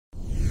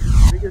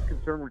biggest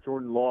concern with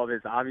Jordan Love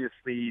is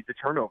obviously the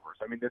turnovers.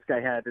 I mean, this guy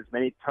had as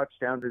many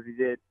touchdowns as he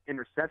did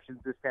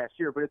interceptions this past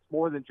year, but it's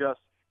more than just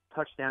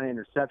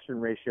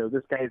touchdown-interception ratio.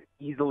 This guy is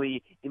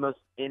easily the most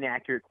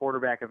inaccurate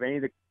quarterback of any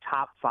of the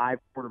top 5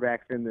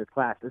 quarterbacks in this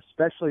class,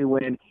 especially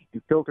when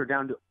you filter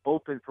down to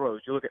open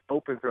throws. You look at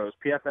open throws.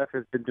 PFF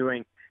has been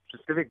doing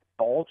specific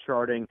ball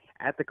charting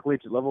at the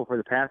collegiate level for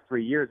the past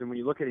 3 years, and when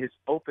you look at his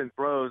open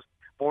throws,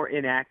 more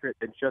inaccurate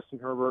than Justin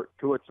Herbert,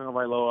 Tua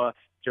Tagovailoa,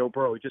 Joe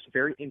Burrow. He's just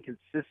very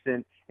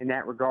inconsistent in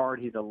that regard.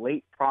 He's a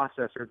late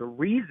processor. The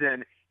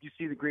reason you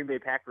see the Green Bay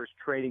Packers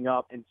trading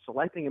up and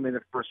selecting him in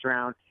the first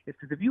round is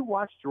because if you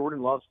watch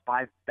Jordan Love's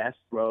 5 best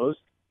throws,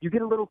 you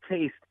get a little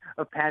taste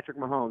of Patrick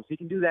Mahomes. He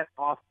can do that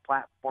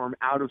off-platform,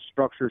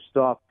 out-of-structure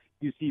stuff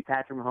you see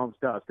Patrick Mahomes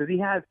does because he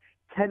has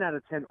 10 out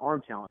of 10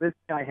 arm talent. This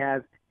guy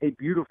has a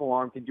beautiful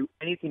arm, can do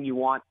anything you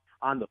want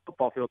on the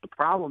football field. The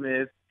problem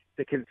is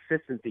the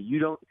consistency.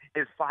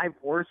 His 5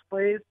 worst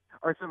plays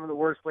are some of the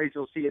worst plays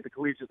you'll see at the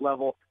collegiate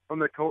level from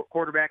the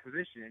quarterback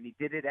position, and he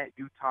did it at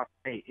Utah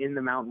State in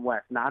the Mountain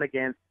West, not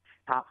against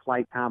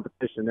top-flight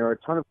competition. There are a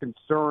ton of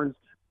concerns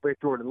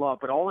with Jordan Love,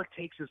 but all it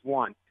takes is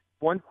one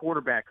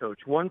quarterback coach,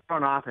 one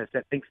front office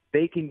that thinks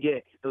they can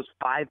get those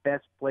 5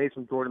 best plays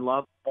from Jordan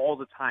Love all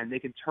the time. They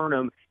can turn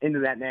him into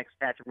that next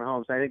Patrick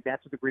Mahomes. I think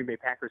that's what the Green Bay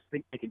Packers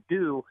think they can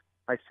do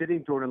by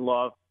sitting Jordan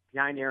Love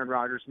behind Aaron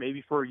Rodgers,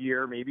 maybe for a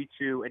year, maybe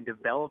 2, and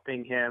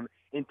developing him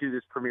into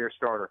this premier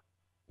starter.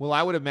 Well,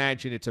 I would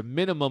imagine it's a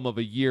minimum of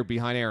a year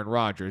behind Aaron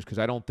Rodgers because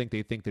I don't think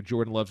they think that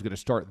Jordan Love's going to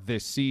start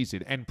this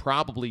season, and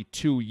probably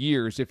 2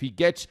 years. If he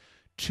gets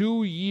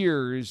 2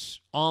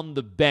 years on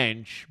the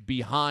bench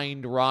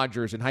behind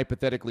Rodgers and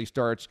hypothetically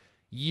starts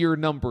year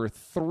number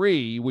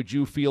 3, would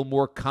you feel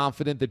more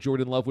confident that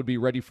Jordan Love would be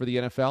ready for the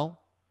NFL?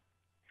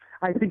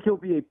 I think he'll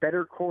be a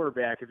better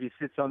quarterback if he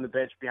sits on the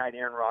bench behind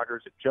Aaron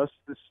Rodgers, adjusts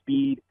the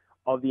speed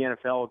of the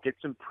NFL, get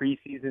some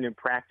preseason and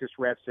practice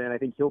reps in. I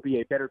think he'll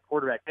be a better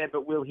quarterback then,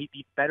 but will he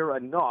be better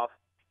enough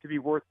to be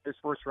worth this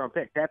first-round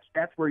pick?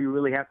 That's where you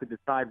really have to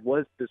decide,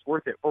 was this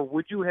worth it? Or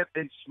would you have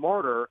been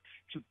smarter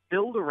to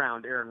build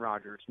around Aaron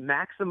Rodgers,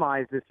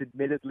 maximize this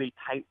admittedly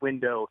tight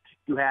window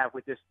you have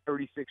with this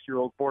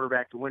 36-year-old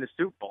quarterback to win a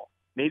Super Bowl?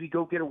 Maybe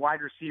go get a wide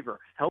receiver,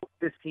 help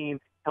this team,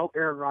 help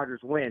Aaron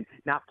Rodgers win,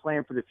 not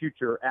plan for the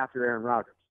future after Aaron Rodgers.